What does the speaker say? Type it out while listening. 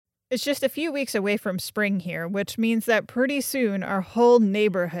It's just a few weeks away from spring here, which means that pretty soon our whole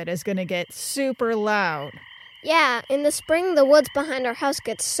neighborhood is going to get super loud. Yeah, in the spring the woods behind our house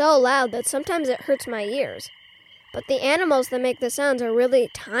get so loud that sometimes it hurts my ears. But the animals that make the sounds are really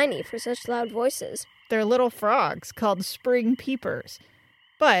tiny for such loud voices. They're little frogs called spring peepers.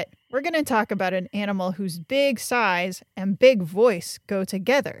 But we're going to talk about an animal whose big size and big voice go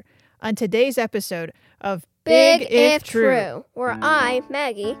together on today's episode of Big If True, where I,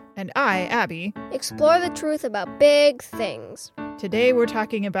 Maggie, and I, Abby, explore the truth about big things. Today we're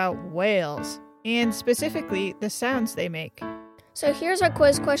talking about whales, and specifically the sounds they make. So here's our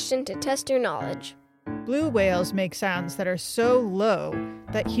quiz question to test your knowledge. Blue whales make sounds that are so low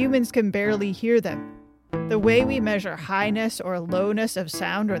that humans can barely hear them. The way we measure highness or lowness of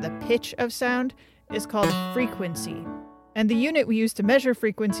sound, or the pitch of sound, is called frequency. And the unit we use to measure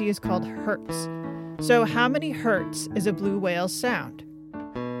frequency is called hertz. So how many hertz is a blue whale's sound?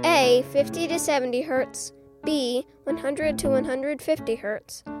 A, 50 to 70 hertz. B, 100 to 150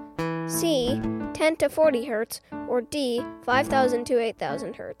 hertz. C, 10 to 40 hertz. Or D, 5,000 to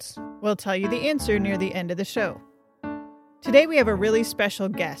 8,000 hertz. We'll tell you the answer near the end of the show. Today we have a really special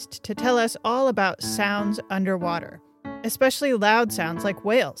guest to tell us all about sounds underwater, especially loud sounds like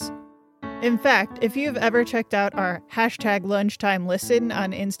whales. In fact, if you've ever checked out our #LunchtimeListen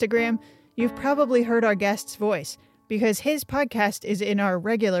on Instagram, you've probably heard our guest's voice because his podcast is in our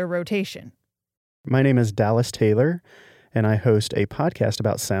regular rotation. My name is Dallas Taylor, and I host a podcast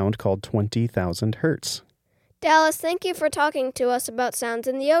about sound called 20,000 Hertz. Dallas, thank you for talking to us about sounds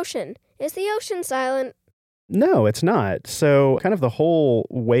in the ocean. Is the ocean silent? No, it's not. So kind of the whole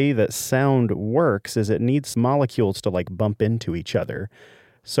way that sound works is it needs molecules to bump into each other.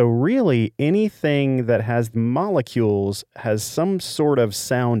 So really anything that has molecules has some sort of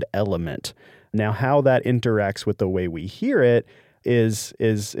sound element. Now how that interacts with the way we hear it is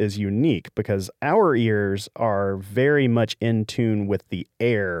unique because our ears are very much in tune with the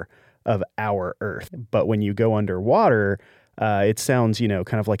air of our Earth. But when you go underwater, it sounds,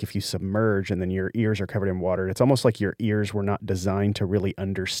 kind of like if you submerge and then your ears are covered in water. It's almost like your ears were not designed to really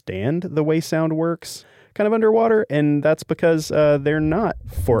understand the way sound works kind of underwater. And that's because they're not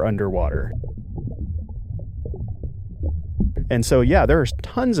for underwater. And so, yeah, there's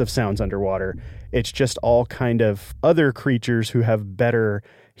tons of sounds underwater. It's just all kind of other creatures who have better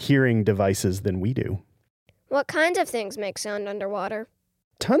hearing devices than we do. What kinds of things make sound underwater?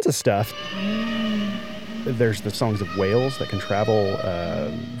 Tons of stuff. There's the songs of whales that can travel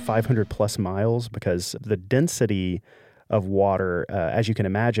 500 plus miles because the density of water, as you can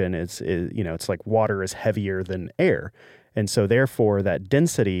imagine, it's like water is heavier than air. And so therefore that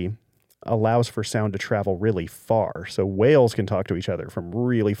density allows for sound to travel really far. So whales can talk to each other from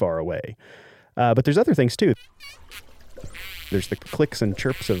really far away. But there's other things too. There's the clicks and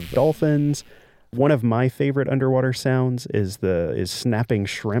chirps of dolphins. One of my favorite underwater sounds is snapping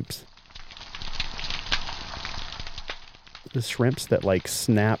shrimps. The shrimps that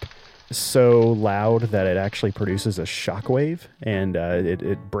snap so loud that it actually produces a shockwave, and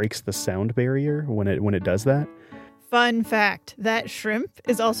it breaks the sound barrier when it does that. Fun fact, that shrimp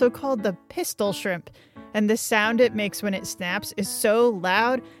is also called the pistol shrimp, and the sound it makes when it snaps is so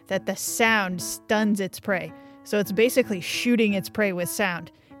loud that the sound stuns its prey. So it's basically shooting its prey with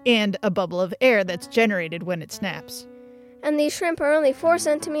sound and a bubble of air that's generated when it snaps. And these shrimp are only 4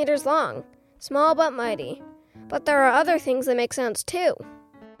 centimeters long, small but mighty. But there are other things that make sounds too.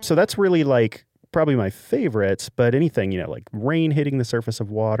 So that's really probably my favorites, but anything, like rain hitting the surface of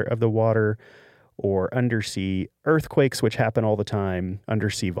the water, or undersea earthquakes, which happen all the time,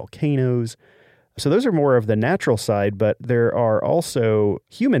 undersea volcanoes. So those are more of the natural side, but there are also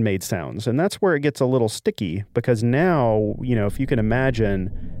human-made sounds, and that's where it gets a little sticky because now, if you can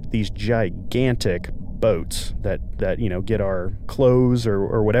imagine these gigantic boats that get our clothes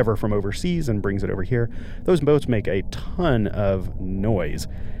or whatever from overseas and brings it over here, those boats make a ton of noise.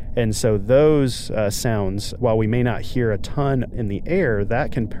 And so those sounds, while we may not hear a ton in the air,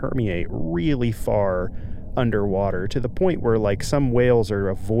 that can permeate really far underwater to the point where some whales are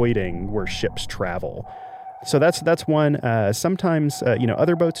avoiding where ships travel. So that's one. Sometimes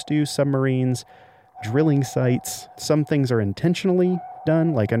other boats do, submarines, drilling sites. Some things are intentionally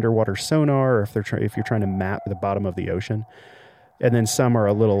done, like underwater sonar, or if you're trying to map the bottom of the ocean. And then some are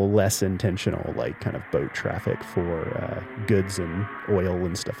a little less intentional, like kind of boat traffic for goods and oil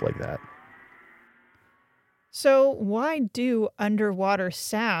and stuff like that. So why do underwater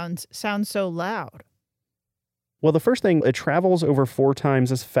sounds sound so loud? Well, the first thing, it travels over 4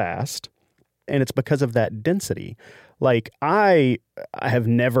 times as fast, and it's because of that density. Like, I have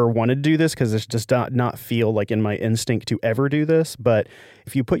never wanted to do this because it does not feel like in my instinct to ever do this. But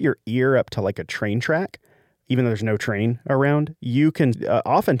if you put your ear up to like a train track, even though there's no train around, you can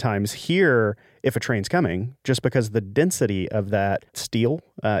oftentimes hear if a train's coming just because the density of that steel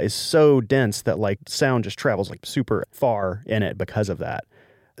is so dense that like sound just travels like super far in it because of that.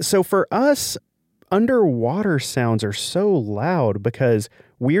 So for us, underwater sounds are so loud because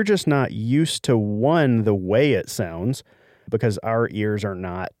we're just not used to, one, the way it sounds because our ears are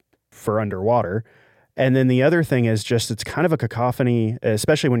not for underwater. And then the other thing is just it's kind of a cacophony,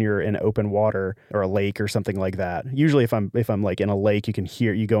 especially when you're in open water or a lake or something like that. Usually if I'm like in a lake,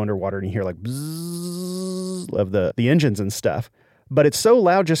 you go underwater and you hear like bzzz of the engines and stuff. But it's so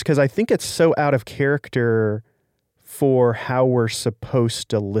loud just because I think it's so out of character for how we're supposed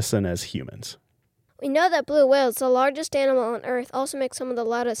to listen as humans. We know that blue whales, the largest animal on Earth, also make some of the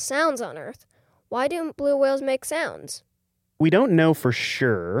loudest sounds on Earth. Why do blue whales make sounds? We don't know for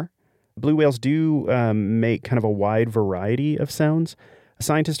sure. Blue whales do make kind of a wide variety of sounds.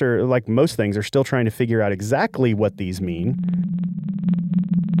 Scientists are, like most things, are still trying to figure out exactly what these mean.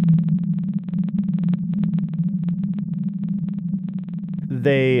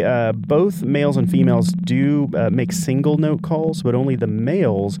 They, both males and females do make single note calls, but only the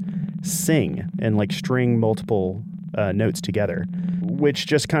males sing and like string multiple notes together, which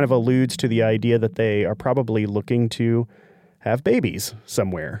just kind of alludes to the idea that they are probably looking to have babies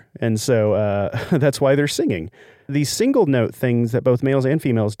somewhere. And so that's why they're singing. These single note things that both males and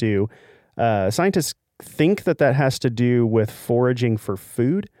females do, scientists think that has to do with foraging for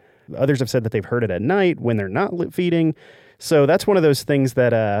food. Others have said that they've heard it at night when they're not feeding. So that's one of those things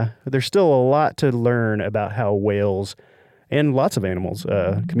that there's still a lot to learn about how whales and lots of animals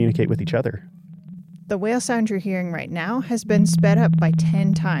communicate with each other. The whale sound you're hearing right now has been sped up by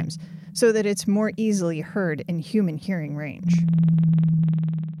 10 times so that it's more easily heard in human hearing range.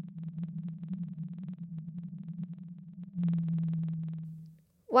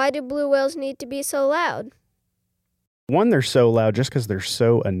 Why do blue whales need to be so loud? One, they're so loud just because they're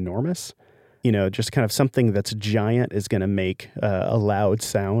so enormous. You know, just kind of something that's giant is going to make a loud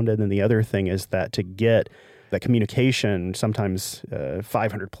sound. And then the other thing is that to get that communication, sometimes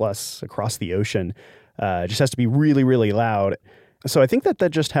 500 plus across the ocean, just has to be really, really loud. So I think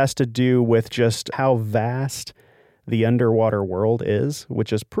that just has to do with just how vast the underwater world is,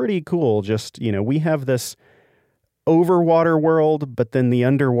 which is pretty cool. Just, you know, we have this overwater world, but then the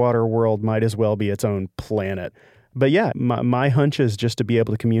underwater world might as well be its own planet. But yeah, my hunch is just to be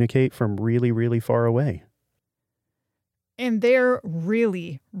able to communicate from really, really far away. And they're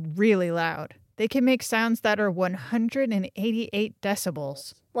really, really loud. They can make sounds that are 188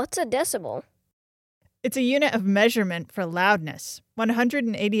 decibels. What's a decibel? It's a unit of measurement for loudness.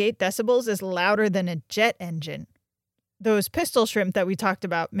 188 decibels is louder than a jet engine. Those pistol shrimp that we talked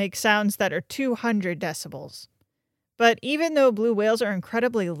about make sounds that are 200 decibels. But even though blue whales are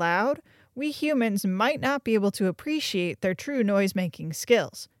incredibly loud, we humans might not be able to appreciate their true noise-making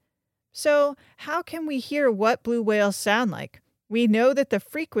skills. So, how can we hear what blue whales sound like? We know that the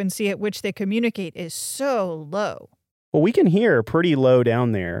frequency at which they communicate is so low. Well, we can hear pretty low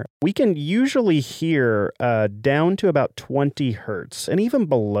down there. We can usually hear down to about 20 hertz. And even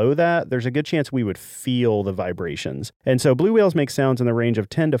below that, there's a good chance we would feel the vibrations. And so blue whales make sounds in the range of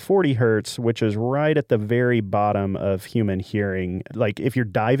 10 to 40 hertz, which is right at the very bottom of human hearing. Like if you're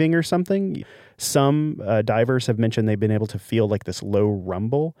diving or something, some divers have mentioned they've been able to feel like this low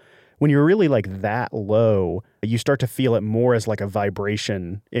rumble. When you're really like that low, you start to feel it more as like a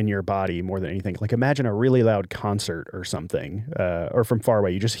vibration in your body more than anything. Like imagine a really loud concert or something, or from far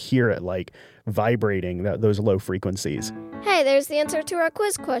away. You just hear it like vibrating, those low frequencies. Hey, there's the answer to our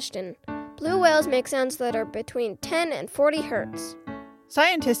quiz question. Blue whales make sounds that are between 10 and 40 hertz.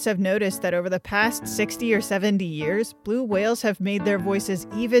 Scientists have noticed that over the past 60 or 70 years, blue whales have made their voices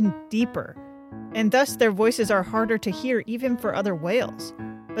even deeper, and thus their voices are harder to hear even for other whales.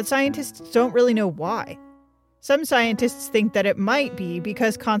 But scientists don't really know why. Some scientists think that it might be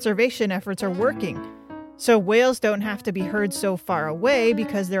because conservation efforts are working, so whales don't have to be heard so far away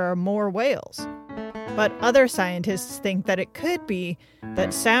because there are more whales. But other scientists think that it could be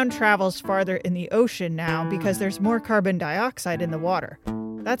that sound travels farther in the ocean now because there's more carbon dioxide in the water.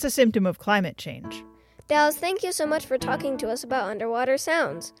 That's a symptom of climate change. Dallas, thank you so much for talking to us about underwater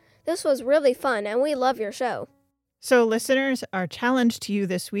sounds. This was really fun, and we love your show. So listeners, our challenge to you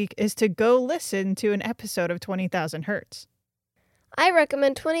this week is to go listen to an episode of 20,000 Hertz. I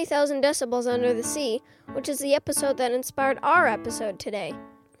recommend 20,000 Decibels Under the Sea, which is the episode that inspired our episode today.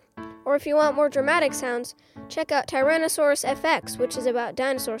 Or if you want more dramatic sounds, check out Tyrannosaurus FX, which is about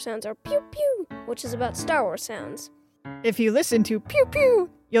dinosaur sounds, or Pew Pew, which is about Star Wars sounds. If you listen to pew pew,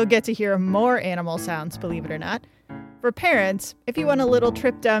 you'll get to hear more animal sounds, believe it or not. For parents, if you want a little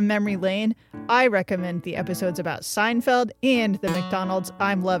trip down memory lane, I recommend the episodes about Seinfeld and the McDonald's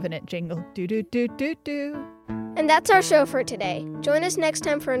I'm Lovin' It jingle. Do-do-do-do-do. And that's our show for today. Join us next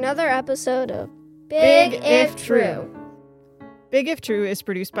time for another episode of Big If True. Big If True is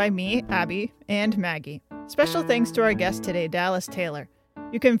produced by me, Abby, and Maggie. Special thanks to our guest today, Dallas Taylor.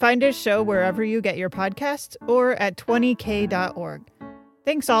 You can find his show wherever you get your podcasts or at 20k.org.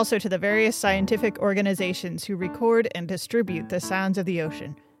 Thanks also to the various scientific organizations who record and distribute the sounds of the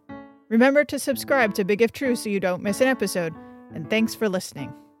ocean. Remember to subscribe to Big If True so you don't miss an episode, and thanks for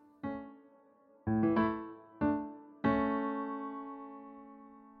listening.